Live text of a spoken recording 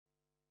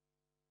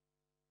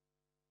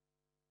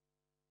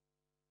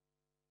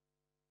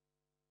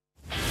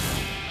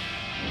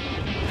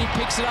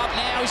it up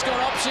now. He's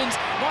got options.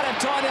 Might have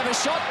time to have a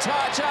shot.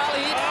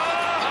 Charlie.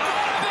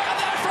 What about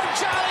that from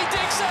Charlie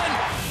Dixon?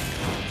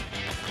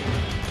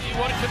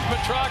 What can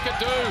Petrarca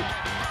do?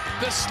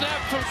 The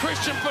snap from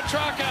Christian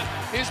Petrarca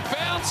is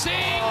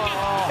bouncing.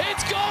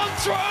 It's gone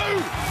through.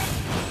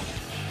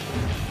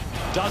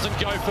 Doesn't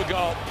go for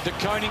goal. De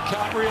Koning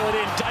can't reel it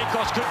in.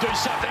 Dacos could do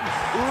something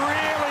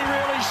really,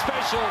 really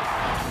special.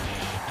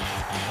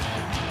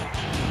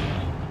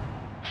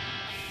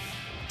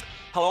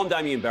 Hello, I'm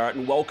Damian Barrett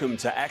and welcome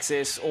to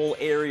Access All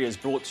Areas,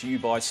 brought to you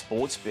by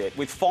Sportsbet.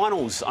 With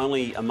finals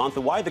only a month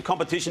away, the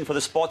competition for the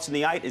spots in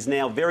the 8 is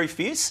now very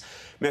fierce.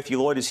 Matthew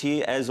Lloyd is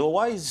here as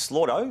always.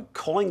 Lordo,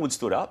 Collingwood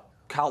stood up.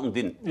 Carlton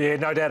didn't. Yeah,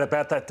 no doubt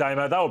about that,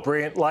 Damo. They were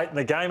brilliant late in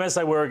the game, as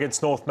they were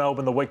against North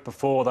Melbourne the week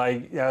before.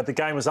 The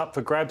game was up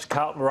for grabs.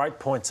 Carlton were 8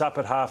 points up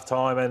at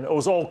half-time, and it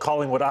was all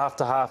Collingwood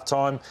after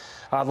half-time.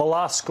 The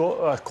last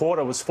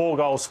quarter was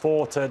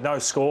 4-4 to no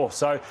score.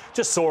 So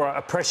just saw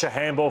a pressure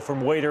handball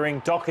from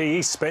Wiedering. Docky,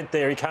 he's spent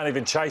there. He can't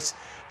even chase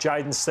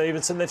Jaden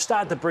Stevenson. They've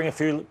started to bring a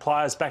few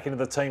players back into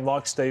the team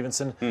like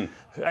Stevenson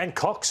and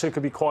Cox, who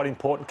could be quite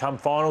important come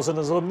finals. And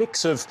there's a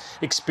mix of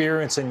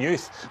experience and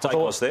youth.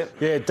 Dacos there.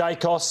 Yeah,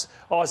 Dacos.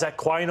 Isaac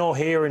Quaynor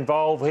here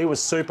involved. He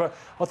was super.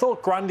 I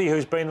thought Grundy,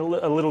 who's been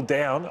a little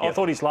down, I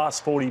thought his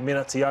last 40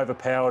 minutes he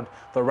overpowered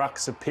the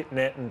rucks of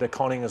Pitnet and De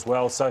Koning as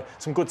well. So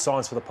some good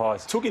signs for the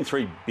Pies. Took in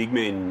 3 big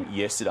men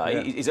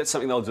yesterday. Yeah. Is that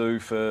something they'll do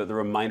for the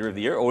remainder of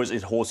the year, or is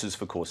it horses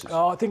for courses?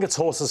 Oh, I think it's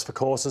horses for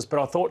courses, but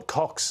I thought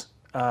Cox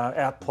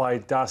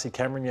outplayed Darcy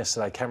Cameron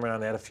yesterday. Cameron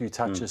only had a few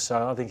touches,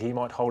 so I think he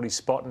might hold his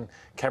spot and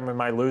Cameron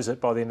may lose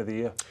it by the end of the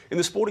year. In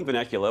the sporting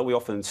vernacular, we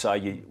often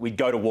say we'd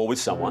go to war with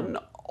someone.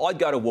 I'd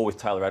go to war with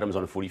Taylor Adams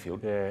on a footy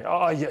field.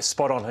 Yeah,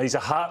 spot on. He's a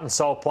heart and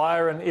soul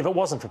player, and if it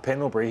wasn't for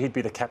Pendlebury, he'd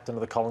be the captain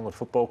of the Collingwood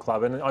Football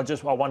Club. And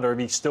I wonder if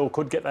he still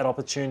could get that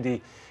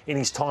opportunity in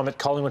his time at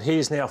Collingwood. He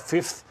is now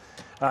 5th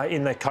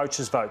in the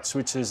coaches' votes,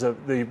 which is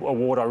the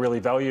award I really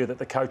value that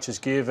the coaches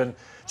give. And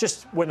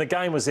just when the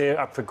game was there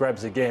up for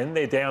grabs again,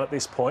 they're down at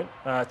this point.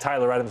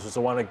 Taylor Adams was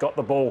the one who got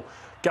the ball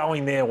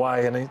going their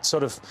way, and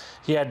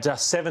he had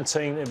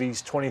 17 of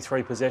his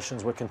 23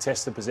 possessions were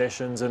contested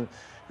possessions, and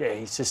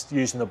he's just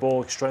using the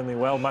ball extremely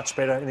well, much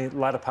better in the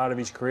latter part of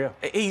his career.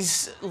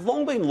 He's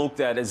long been looked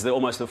at as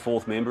almost the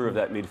 4th member of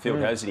that midfield,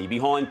 hasn't he?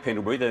 Behind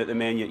Pendlebury, the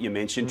man you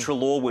mentioned,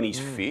 Treloar when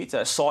he's fit.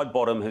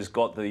 Sidebottom has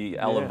got the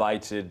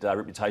elevated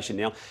reputation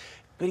now,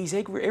 but he's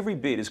every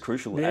bit as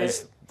crucial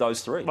as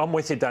those 3. I'm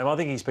with you, Dame. I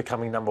think he's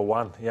becoming number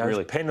 1.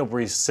 Really?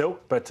 Pendlebury's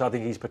silk, but I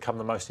think he's become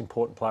the most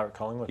important player at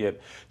Collingwood. Yep.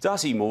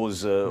 Darcy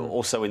Moore's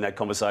also in that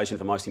conversation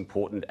for most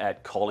important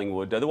at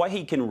Collingwood. The way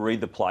he can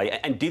read the play,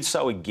 and did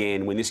so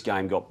again when this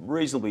game got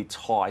reasonably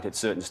tight at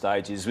certain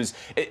stages,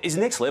 is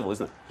next level,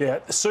 isn't it? Yeah,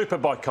 super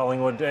by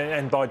Collingwood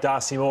and by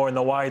Darcy Moore in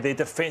the way their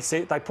defence,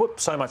 they put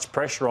so much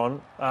pressure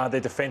on,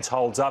 their defence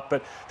holds up,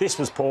 but this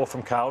was poor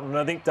from Carlton. And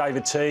I think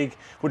David Teague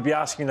would be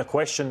asking the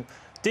question,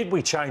 did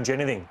we change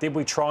anything? Did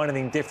we try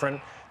anything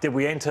different? Did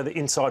we enter the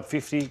inside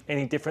 50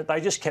 any different?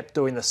 They just kept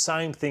doing the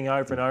same thing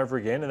over and over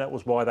again, and that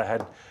was why they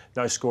had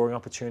no scoring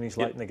opportunities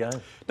late in the game.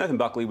 Nathan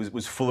Buckley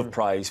was full of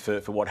praise for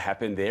what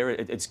happened there.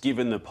 It's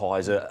given the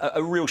Pies a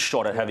real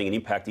shot at having an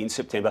impact in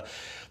September.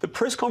 The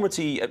press conference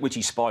at which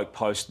he spoke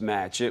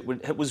post-match,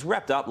 it was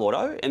wrapped up,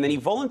 Lordo, and then he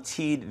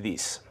volunteered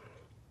this.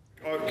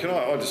 Can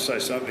I just say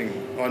something?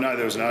 I know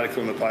there was an article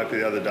in the paper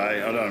the other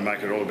day, I don't want to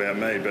make it all about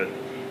me, but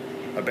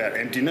about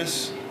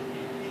emptiness.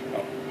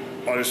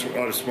 I just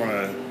want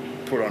to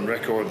put on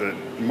record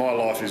that my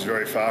life is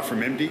very far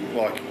from empty.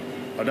 Like,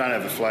 I don't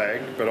have a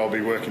flag, but I'll be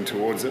working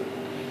towards it.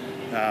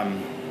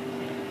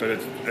 But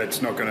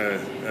it's not going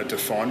to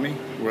define me,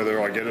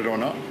 whether I get it or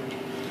not.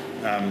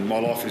 My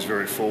life is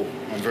very full.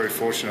 I'm very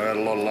fortunate. I had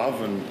a lot of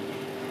love and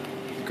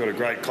got a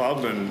great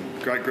club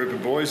and great group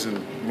of boys, and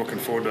I'm looking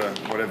forward to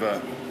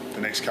whatever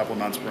the next couple of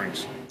months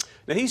brings.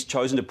 Now, he's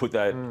chosen to put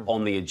that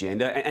on the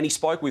agenda, and he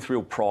spoke with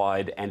real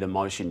pride and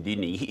emotion,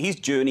 didn't he? His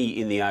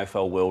journey in the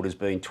AFL world has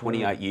been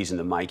 28 years in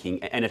the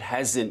making, and it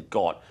hasn't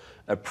got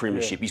a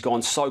premiership. He's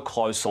gone so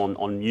close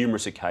on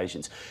numerous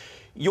occasions.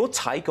 Your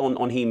take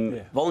on him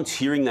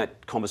volunteering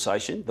that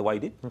conversation the way he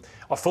did?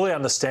 I fully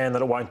understand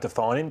that it won't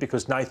define him,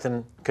 because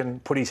Nathan can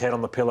put his head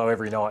on the pillow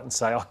every night and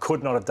say, I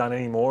could not have done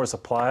any more as a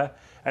player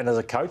and as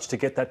a coach to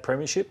get that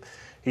premiership.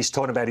 He's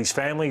talking about his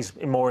family is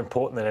more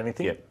important than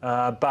anything.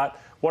 But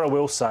what I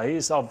will say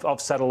is I've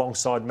sat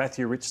alongside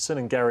Matthew Richardson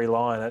and Gary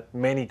Lyon at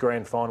many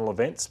grand final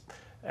events,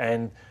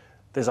 and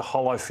there's a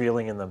hollow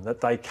feeling in them that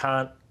they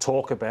can't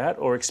talk about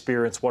or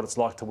experience what it's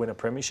like to win a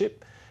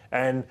premiership.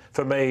 And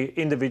for me,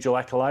 individual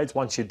accolades,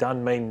 once you're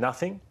done, mean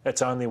nothing.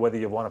 It's only whether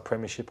you've won a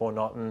premiership or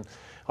not. And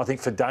I think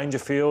for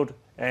Dangerfield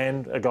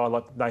and a guy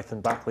like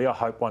Nathan Buckley, I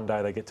hope one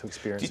day they get to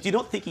experience it. Do you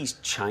not think he's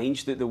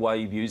changed the way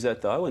he views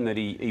that, though, and that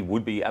he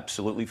would be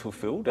absolutely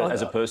fulfilled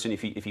as a person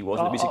if he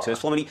wasn't to be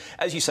successful? I mean,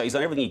 as you say, he's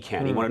done everything he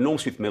can. He won a Norm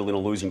Smith medal in a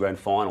losing grand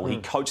final. He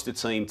coached the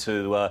team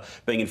to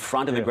being in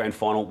front of the grand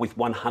final with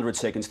 100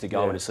 seconds to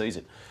go in a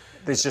season.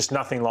 There's just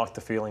nothing like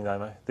the feeling, though,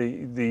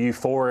 mate. The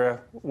euphoria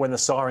when the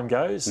siren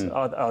goes.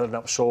 I'm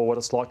not sure what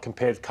it's like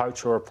compared to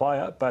coach or a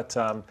player, but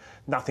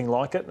nothing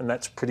like it, and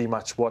that's pretty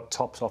much what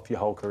tops off your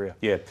whole career.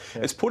 Yeah.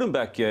 It's put them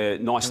back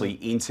nicely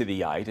into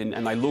the 8,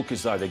 and they look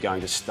as though they're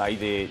going to stay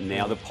there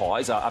now. The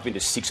Pies are up into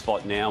 6th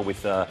spot now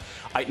with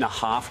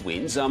 8.5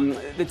 wins.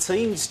 The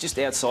team's just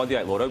outside the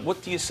 8, Lordo.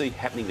 What do you see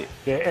happening there?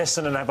 Yeah,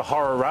 Essendon have a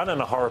horror run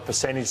and a horror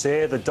percentage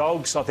there. The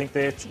Dogs, I think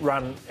their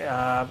run,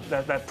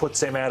 that puts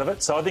them out of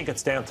it. So I think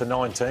it's down to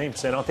 9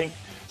 teams, and I think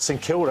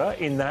St Kilda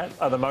in that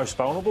are the most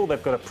vulnerable.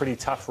 They've got a pretty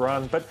tough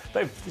run, but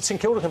St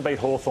Kilda can beat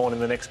Hawthorn in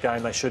the next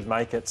game. They should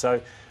make it.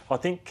 So I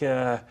think,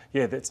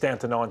 it's down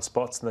to 9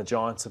 spots, and the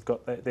Giants have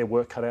got their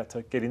work cut out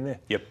to get in there.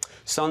 Yep.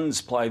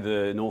 Suns play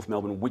the North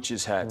Melbourne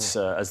Witches Hats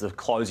as the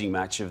closing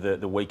match of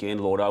the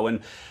weekend, Lordo,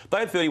 and they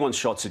had 31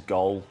 shots at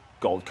goal.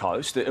 Gold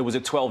Coast. It was a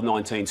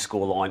 12-19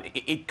 scoreline.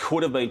 It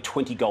could have been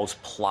 20 goals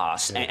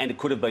plus, and it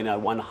could have been a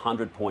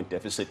 100-point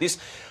deficit. This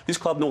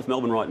club, North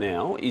Melbourne, right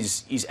now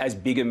is as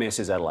big a mess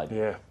as Adelaide.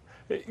 Yeah.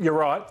 You're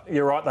right. They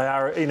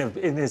are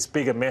in this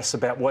bigger mess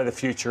about where the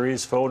future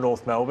is for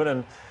North Melbourne.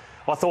 And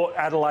I thought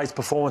Adelaide's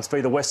performance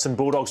v the Western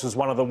Bulldogs was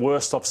one of the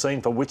worst I've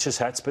seen for Witches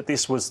Hats, but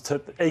this was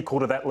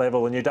equal to that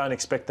level, and you don't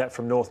expect that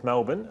from North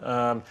Melbourne.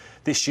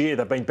 This year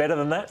they've been better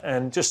than that,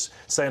 and just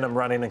seeing them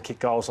run in and kick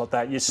goals like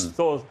that, you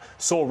saw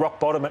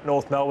rock bottom at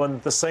North Melbourne.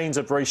 The scenes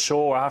of Reece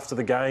Shaw after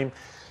the game,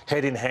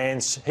 head in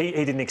hands. He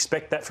didn't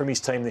expect that from his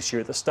team this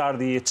year. At the start of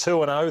the year,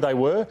 2-0 they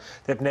were.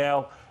 They've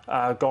now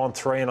gone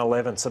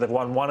 3-11, so they've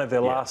won one of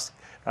their last,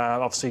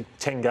 obviously,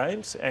 10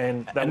 games.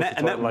 And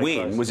that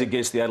win was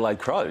against the Adelaide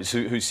Crows,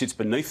 who sits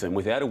beneath them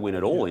without a win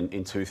at all in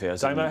 2020.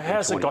 Damo,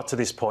 how's it got to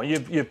this point?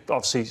 You've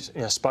obviously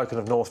spoken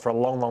of North for a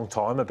long, long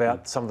time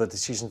about some of the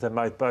decisions they've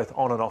made both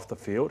on and off the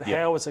field.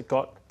 Yeah. How has it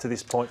got to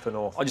this point for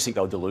North? I just think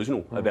they were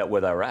delusional about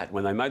where they were at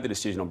when they made the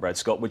decision on Brad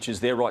Scott, which is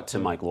their right to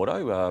make,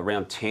 Lordo.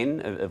 Round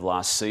 10 of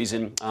last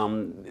season.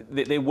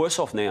 They're worse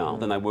off now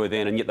than they were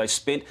then, and yet they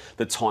spent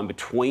the time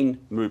between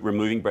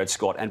removing Brad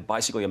Scott and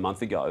basically a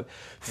month ago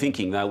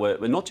thinking they were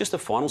not just a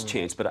finals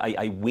chance, but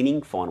a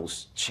winning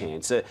finals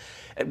chance.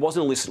 It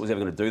wasn't a list that was ever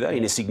going to do that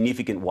in a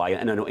significant way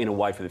and in a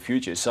way for the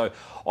future. So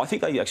I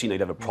think they actually need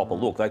to have a proper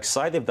look. They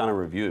say they've done a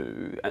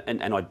review,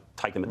 and I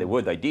take them at their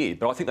word, they did,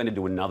 but I think they need to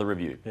do another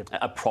review,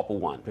 a proper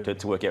one,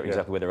 to work out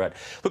exactly where they're at.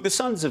 Look, the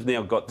Suns have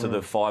now got to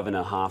the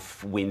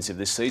 5.5 wins of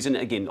this season.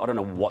 Again, I don't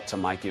know what to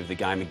make of the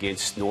game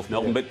against North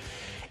Melbourne, but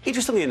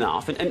interestingly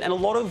enough, and a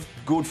lot of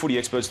good footy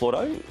experts,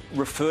 Lordo,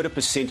 refer to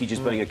percentage as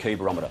being a key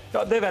barometer.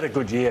 They've had a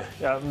good year,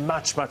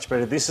 much, much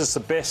better. This is the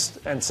best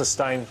and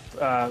sustained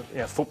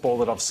football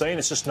that I've seen.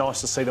 It's just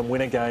nice to see them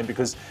win a game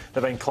because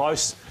they've been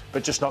close,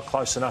 but just not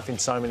close enough in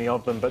so many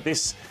of them. But did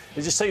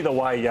you see the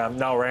way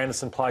Noah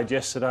Anderson played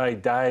yesterday?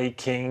 Day,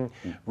 King,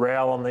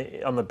 Rowell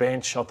on the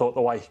bench. I thought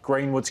the way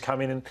Greenwood's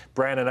come in and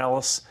Brandon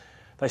Ellis.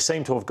 They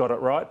seem to have got it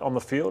right on the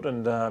field,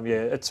 and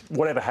it's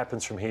whatever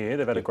happens from here.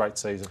 They've had a great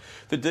season.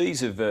 The D's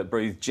have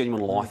breathed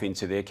genuine life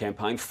into their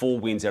campaign. 4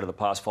 wins out of the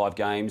past 5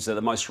 games.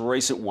 The most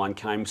recent one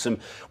came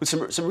with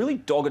some really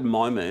dogged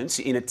moments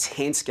in a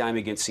tense game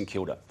against St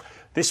Kilda.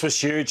 This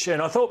was huge,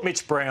 and I thought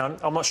Mitch Brown,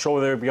 I'm not sure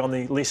whether he'll be on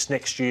the list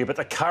next year, but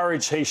the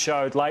courage he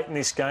showed late in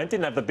this game,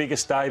 didn't have the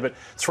biggest day, but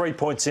 3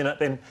 points in it,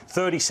 then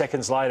 30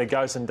 seconds later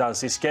goes and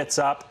does this, gets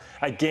up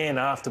again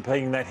after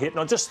being that hit. And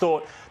I just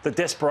thought the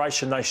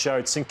desperation they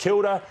showed. St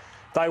Kilda,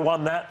 they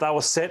won that, they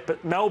were set,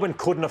 but Melbourne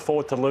couldn't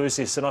afford to lose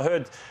this.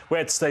 And we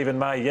had Stephen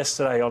May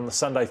yesterday on the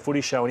Sunday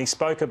Footy Show, and he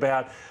spoke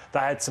about they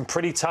had some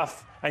pretty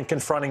tough and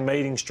confronting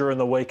meetings during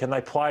the week, and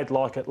they played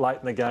like it late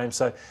in the game.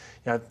 So,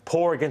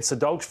 poor against the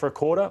Dogs for a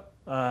quarter.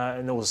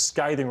 And there was a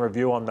scathing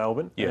review on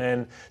Melbourne. Yeah.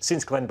 And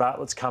since Glenn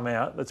Bartlett's come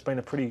out, it's been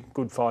a pretty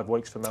good 5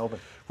 weeks for Melbourne.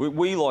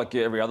 We like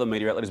every other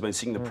media outlet, has been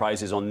singing the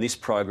praises on this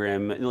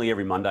program nearly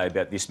every Monday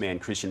about this man,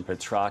 Christian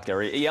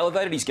Petrarca. He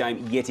elevated his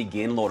game yet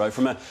again, Lordo,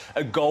 from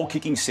a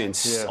goal-kicking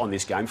sense on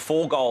this game.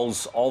 4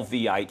 goals of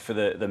the 8 for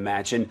the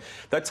match, and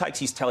that takes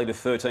his tally to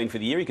 13 for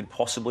the year. He could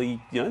possibly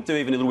do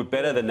even a little bit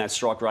better than that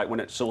strike rate when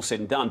it's all said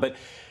and done. But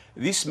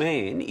this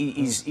man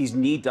is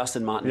near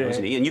Dustin Martin,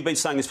 isn't he? And you've been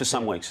saying this for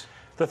some weeks.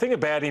 The thing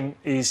about him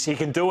is he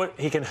can do it,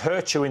 he can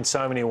hurt you in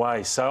so many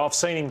ways. So I've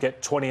seen him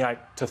get 28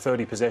 to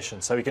 30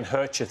 possessions, so he can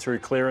hurt you through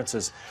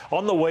clearances.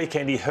 On the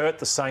weekend, he hurt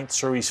the Saints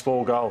through his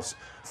 4 goals.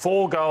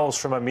 4 goals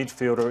from a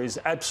midfielder is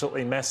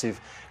absolutely massive.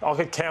 I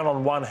could count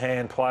on one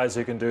hand players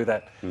who can do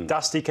that.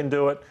 Dusty can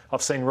do it.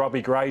 I've seen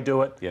Robbie Gray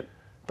do it. Yep.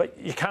 But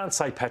you can't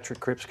say Patrick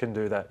Cripps can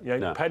do that.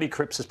 No. Paddy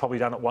Cripps has probably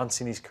done it once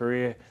in his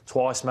career,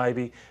 twice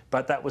maybe,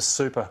 but that was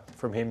super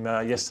from him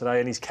yesterday,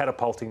 and he's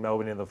catapulting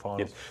Melbourne into the finals.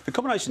 Yep. The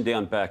combination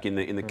down back in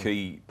the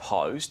key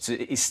posts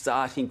is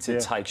starting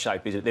to take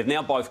shape, isn't it? They've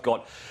now both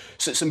got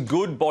some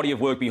good body of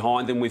work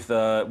behind them with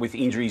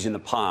injuries in the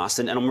past,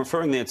 and I'm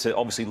referring there to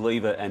obviously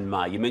Lever and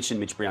May. You mentioned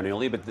Mitch Brown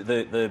earlier, but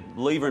the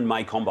Lever and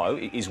May combo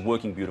is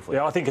working beautifully.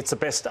 Yeah, I think it's the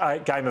best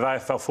game of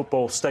AFL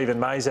football Stephen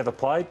May's ever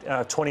played.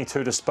 22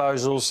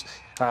 disposals.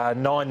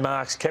 9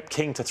 marks, kept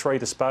King to 3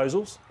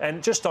 disposals.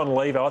 And just on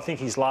Levo, I think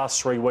his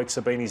last 3 weeks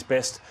have been his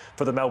best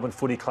for the Melbourne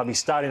Footy Club. He's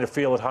starting to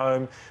feel at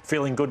home,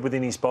 feeling good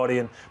within his body,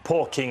 and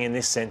poor King in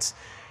this sense.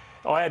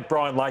 I had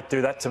Brian Lake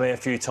do that to me a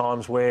few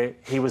times where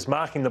he was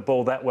marking the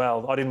ball that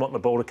well. I didn't want the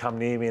ball to come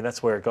near me, and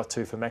that's where it got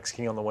to for Max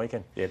King on the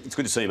weekend. Yeah, it's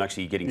good to see him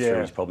actually getting through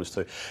his problems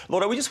too.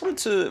 Lloyd, we just wanted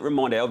to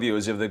remind our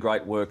viewers of the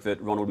great work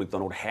that Ronald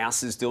McDonald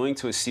House is doing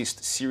to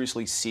assist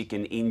seriously sick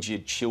and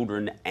injured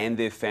children and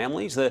their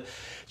families. The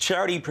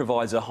charity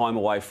provides a home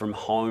away from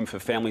home for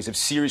families of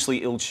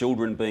seriously ill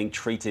children being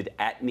treated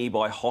at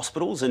nearby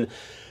hospitals, and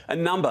a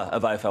number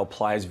of AFL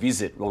players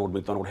visit Ronald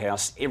McDonald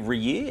House every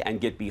year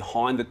and get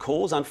behind the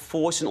cause.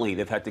 Unfortunately,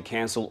 they've had to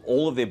cancel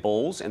all of their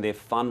balls and their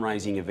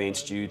fundraising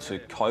events due to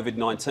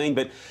COVID-19.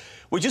 But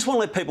we just want to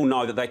let people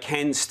know that they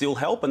can still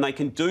help, and they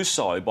can do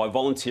so by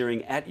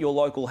volunteering at your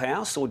local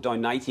house or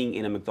donating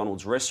in a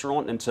McDonald's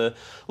restaurant. And to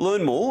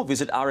learn more,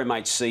 visit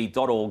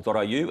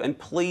rmhc.org.au, and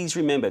please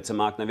remember to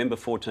mark November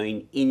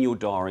 14 in your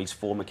diaries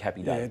for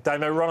McHappy Day. Yeah,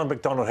 Damo, Ronald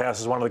McDonald House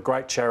is one of the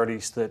great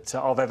charities that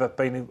I've ever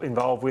been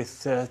involved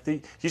with.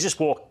 You just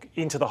walk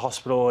into the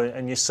hospital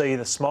and you see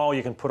the smile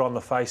you can put on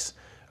the face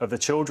of the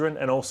children,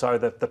 and also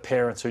the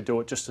parents who do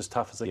it just as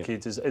tough as the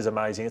kids is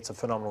amazing. It's a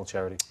phenomenal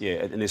charity. Yeah,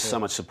 and there's so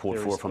much support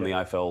for it from the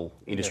AFL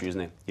industry, isn't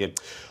there? Yeah.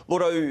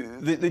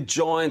 Lordo, the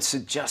Giants are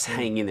just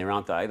hanging in there,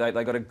 aren't they?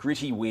 They got a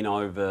gritty win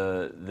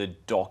over the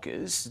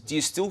Dockers. Do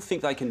you still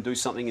think they can do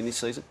something in this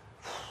season?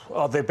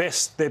 Oh, their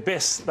best,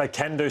 they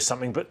can do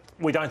something, but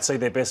we don't see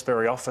their best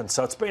very often.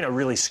 So it's been a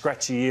really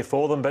scratchy year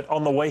for them. But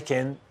on the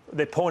weekend,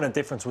 their point of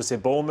difference was their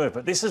ball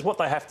movement. This is what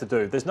they have to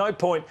do. There's no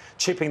point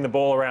chipping the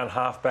ball around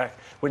half-back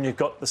when you've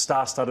got the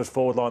star-studded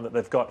forward line that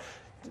they've got.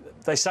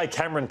 They say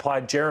Cameron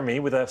played Jeremy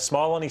with a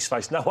smile on his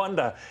face. No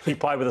wonder he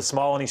played with a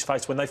smile on his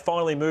face when they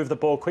finally move the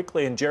ball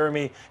quickly and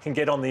Jeremy can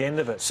get on the end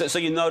of it. So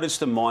you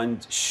noticed a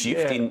mind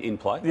shift in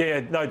play? Yeah,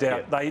 no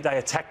doubt. Yeah. They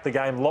attacked the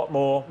game a lot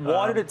more.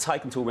 Why did it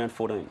take until round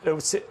 14?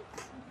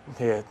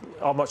 Yeah,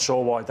 I'm not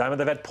sure why, Damon.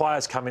 They've had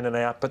players come in and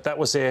out, but that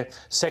was their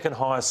second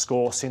highest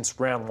score since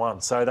round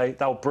 1. So they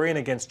were brilliant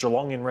against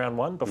Geelong in round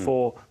 1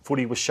 before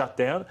footy was shut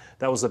down.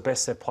 That was the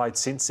best they've played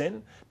since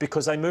then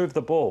because they moved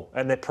the ball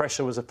and their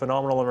pressure was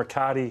phenomenal, and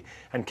Riccardi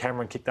and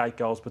Cameron kicked 8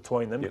 goals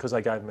between them because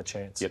they gave them a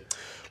chance. Yep.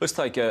 Let's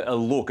take a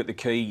look at the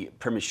key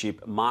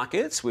premiership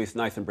markets with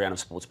Nathan Brown of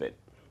Sportsbet.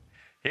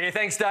 Yeah,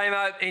 thanks,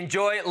 Damo.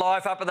 Enjoy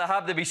life up at the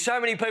hub. There'll be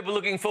so many people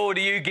looking forward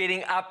to you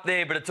getting up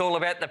there, but it's all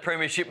about the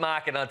premiership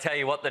market. And I'll tell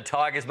you what, the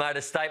Tigers made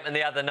a statement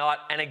the other night.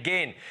 And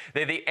again,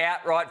 they're the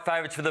outright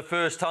favourites for the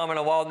first time in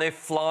a while, and they're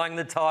flying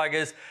the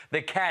Tigers.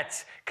 The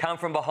Cats come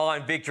from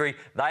behind victory.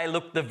 They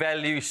look the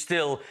value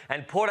still.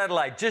 And Port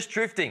Adelaide just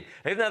drifting.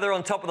 Even though they're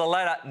on top of the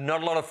ladder,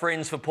 not a lot of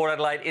friends for Port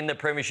Adelaide in the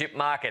premiership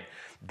market.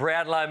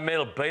 Brownlow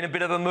medal, been a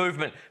bit of a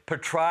movement.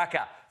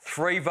 Petrarca,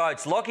 3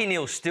 votes. Lachie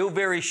Neal still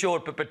very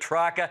short, but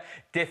Petrarca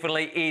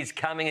definitely is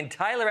coming. And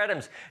Taylor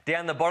Adams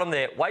down the bottom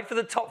there. Wait for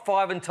the top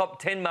 5 and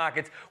top 10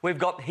 markets. We've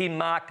got him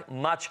marked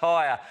much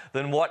higher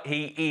than what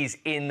he is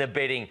in the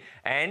betting.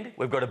 And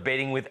we've got a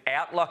betting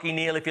without Lachie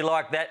Neal, if you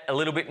like that. A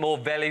little bit more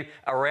value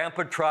around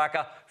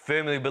Petrarca.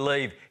 Firmly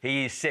believe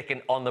he is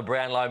second on the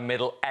Brownlow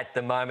medal at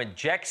the moment.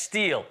 Jack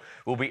Steele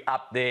will be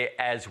up there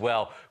as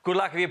well. Good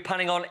luck if you're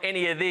punting on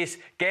any of this.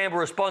 Gamble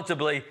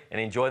responsibly and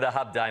enjoy the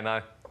hub,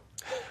 Damo.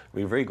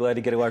 We're very glad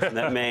to get away from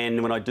that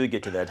man when I do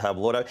get to that hub,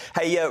 Lotto.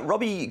 Hey,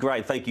 Robbie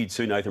Gray, thank you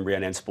to Nathan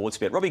Brown and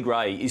Sportsbet. Robbie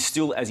Gray is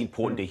still as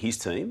important to his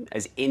team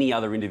as any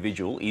other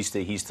individual is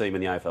to his team in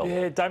the AFL.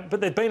 Yeah,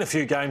 but there've been a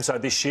few games though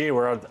this year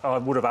where I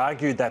would have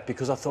argued that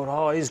because I thought,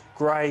 oh, is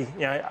Gray,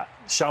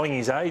 showing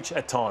his age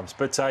at times.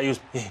 But he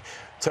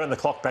turned the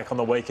clock back on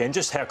the weekend,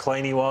 just how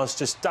clean he was,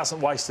 just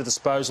doesn't waste a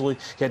disposal. He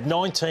had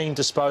 19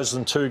 disposals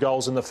and 2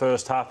 goals in the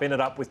first half, ended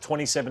up with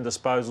 27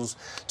 disposals,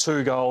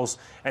 2 goals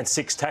and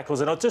 6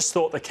 tackles. And I just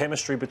thought the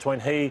chemistry between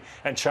he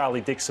and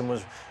Charlie Dixon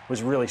was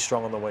really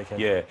strong on the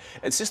weekend. Yeah,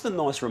 it's just a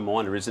nice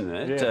reminder, isn't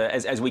it,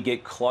 as we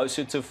get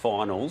closer to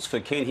finals, for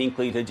Ken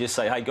Hinkley to just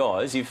say, hey,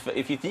 guys,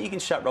 if you think you can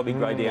shut Robbie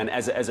Gray down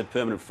as a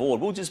permanent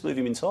forward, we'll just move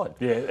him inside.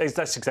 Yeah,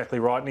 that's exactly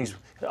right. And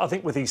I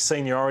think with his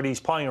seniority, he's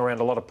playing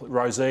around a lot of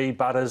Rosé,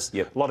 Butters,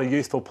 a lot of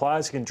youthful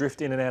players who can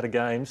drift in and out of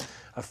games.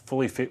 A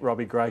fully fit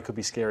Robbie Gray could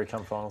be scary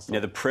come finals. Now,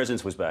 the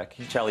presence was back.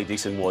 Charlie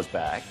Dixon was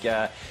back.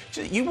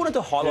 You wanted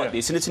to highlight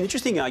this, and it's an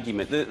interesting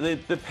argument.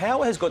 The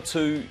Power has got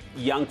 2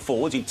 young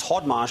forwards in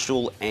Todd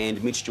Marshall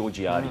and Mitch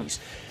Georgiades.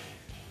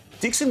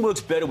 Dixon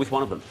works better with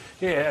one of them.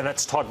 Yeah, and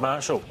that's Todd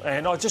Marshall.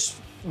 And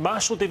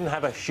Marshall didn't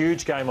have a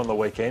huge game on the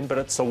weekend, but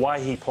it's the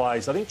way he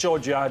plays. I think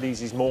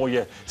Georgiades is more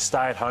your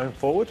stay-at-home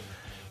forward,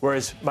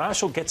 whereas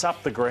Marshall gets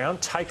up the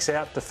ground, takes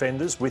out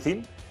defenders with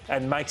him,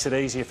 and makes it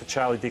easier for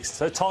Charlie Dixon.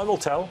 So time will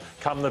tell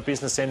come the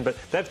business end, but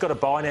they've got to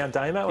buy now,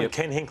 Damo, and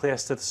Ken Hinkley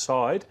has to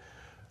decide,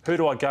 who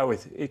do I go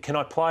with? Can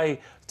I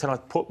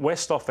put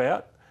Westhoff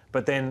out,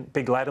 but then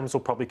Big Laddams will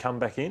probably come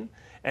back in?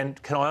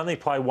 And can I only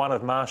play one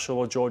of Marshall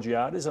or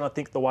Georgiades? And I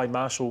think the way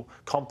Marshall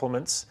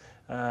complements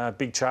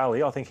Big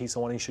Charlie, I think he's the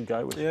one he should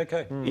go with. Yeah,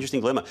 okay.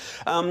 Interesting dilemma.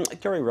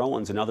 Gary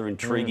Rowan's another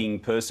intriguing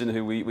person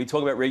who we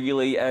talk about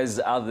regularly, as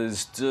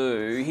others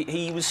do.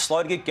 He was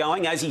slow to get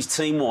going, as his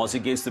team was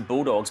against the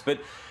Bulldogs, but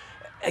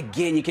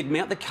again, you could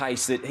mount the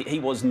case that he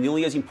was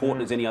nearly as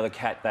important as any other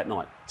cat that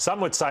night.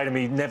 Some would say to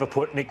me, never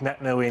put Nick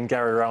Naitanui and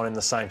Gary Rowan in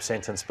the same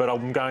sentence, but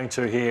I'm going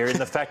to here in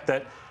the fact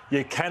that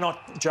you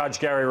cannot judge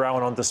Gary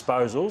Rowan on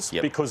disposals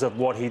because of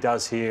what he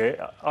does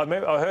here. I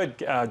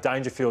heard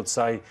Dangerfield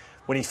say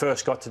when he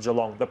first got to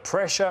Geelong, the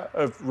pressure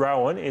of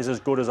Rowan is as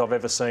good as I've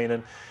ever seen,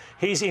 and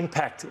his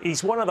impact,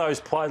 he's one of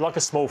those players, like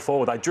a small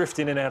forward, they drift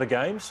in and out of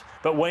games,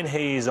 but when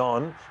he is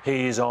on,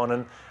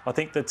 and I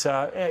think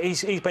that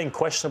he's been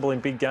questionable in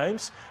big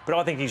games, but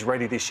I think he's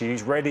ready this year.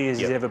 He's ready as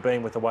he's ever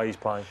been with the way he's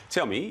playing.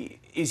 Tell me,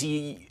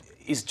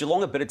 is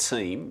Geelong a better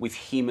team with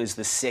him as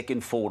the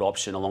second forward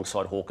option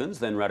alongside Hawkins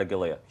than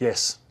Ratugolea?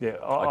 Yes, yeah.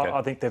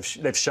 I think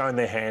they've shown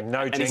their hand.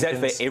 No Jenkins. And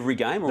is that for every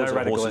game, or is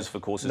it horses for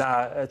courses?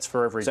 No, it's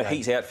for every game. So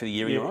he's out for the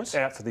year in your eyes?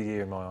 Out for the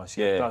year in my eyes,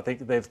 yeah. I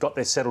think they've got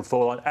their settled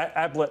forward line.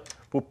 Ablett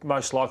will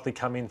most likely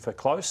come in for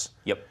Close.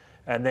 Yep.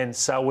 And then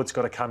Selwood's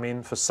got to come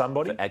in for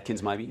somebody. For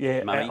Adkins, maybe?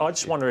 Yeah, I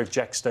just wonder if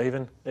Jack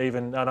Stephen, I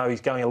know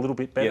he's going a little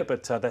bit better,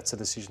 but that's a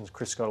decision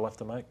Chris Scott will have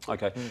to make.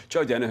 OK.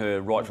 Joe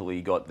Danaher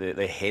rightfully got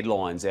the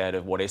headlines out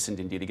of what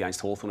Essendon did against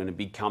Hawthorn in a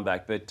big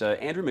comeback, but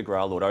Andrew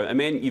McGrath, Lord, a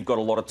man you've got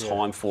a lot of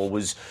time for,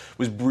 was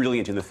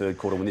brilliant in the third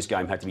quarter when this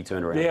game had to be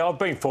turned around. Yeah, I've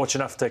been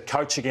fortunate enough to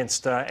coach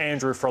against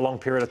Andrew for a long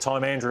period of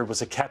time. Andrew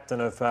was a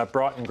captain of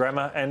Brighton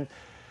Grammar, and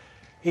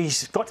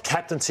he's got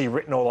captaincy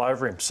written all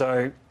over him,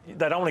 so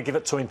they don't want to give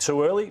it to him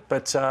too early,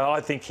 but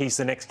I think he's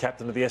the next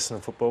captain of the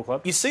Essendon Football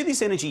Club. You see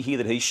this energy here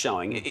that he's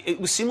showing. It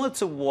was similar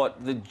to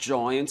what the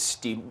Giants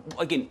did.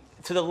 Again,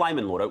 to the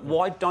layman, Lord,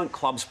 why don't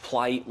clubs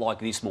play like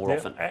this more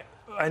often?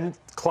 And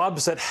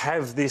clubs that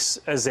have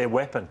this as their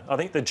weapon. I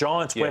think the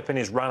Giants' weapon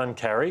is run and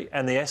carry,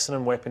 and the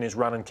Essendon weapon is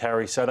run and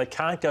carry, so they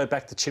can't go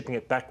back to chipping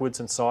it backwards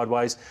and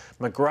sideways.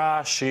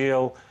 McGrath,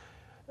 Shield,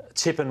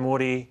 Tip and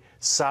Woody,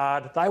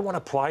 Sard, they want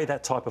to play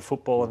that type of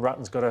football, and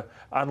Rutten's got to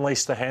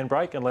unleash the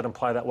handbrake and let them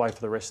play that way for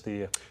the rest of the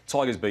year.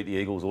 Tigers beat the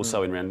Eagles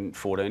also in round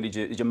 14.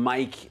 Did you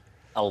make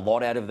a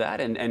lot out of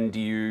that, and do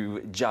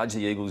you judge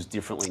the Eagles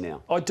differently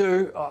now? I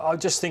do. I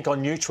just think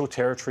on neutral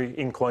territory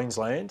in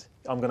Queensland,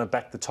 I'm going to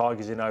back the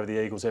Tigers in over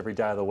the Eagles every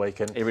day of the week.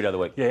 And every day of the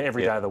week? Yeah,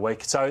 every day of the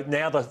week. So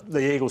now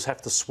the Eagles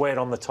have to sweat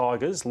on the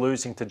Tigers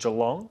losing to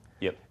Geelong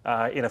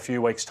in a few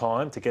weeks'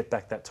 time to get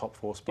back that top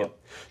four spot.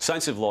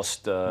 Saints have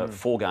lost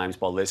 4 games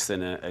by less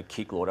than a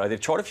kick, Lord. They've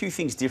tried a few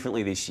things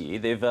differently this year.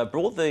 They've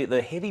brought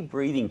the heavy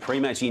breathing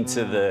pre-match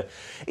into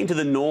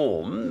the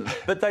norm,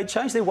 but they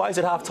changed their ways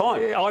at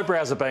half-time. Yeah,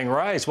 eyebrows are being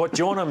raised. What,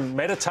 do you want them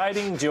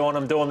meditating? Do you want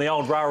them doing the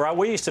old rah-rah?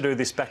 We used to do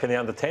this back in the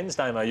under-10s,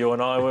 Damo. You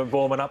and I were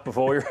warming up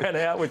before we ran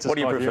out, which is what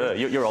do you prefer?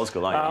 You're old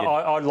school, aren't you?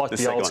 I like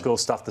the old school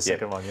stuff, the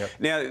second one,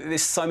 Now,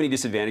 there's so many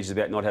disadvantages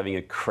about not having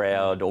a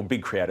crowd or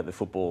big crowd at the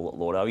football,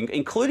 Lordo,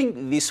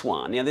 including this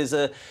one. Now, there's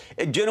a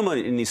gentleman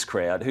in this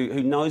crowd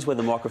who knows where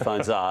the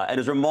microphones are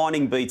and is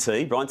reminding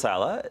BT, Brian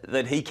Taylor,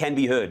 that he can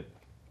be heard.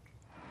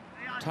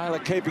 Taylor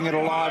keeping it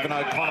alive and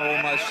O'Connor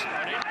almost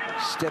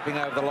stepping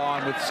over the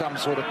line with some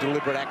sort of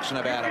deliberate action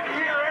about it.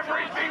 Hear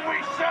everything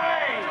we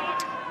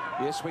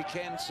say! Yes, we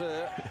can,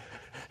 sir.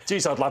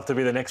 Geez, I'd love to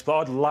be the next player.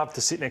 I'd love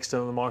to sit next to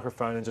the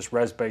microphone and just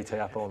razz BT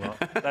up all night.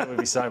 That would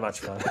be so much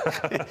fun.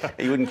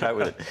 He wouldn't cope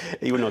with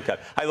it. He would not cope.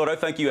 Hey, Lotto,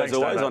 thank you as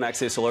always on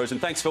Access Allures, and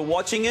thanks for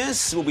watching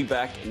us. We'll be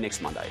back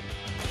next Monday.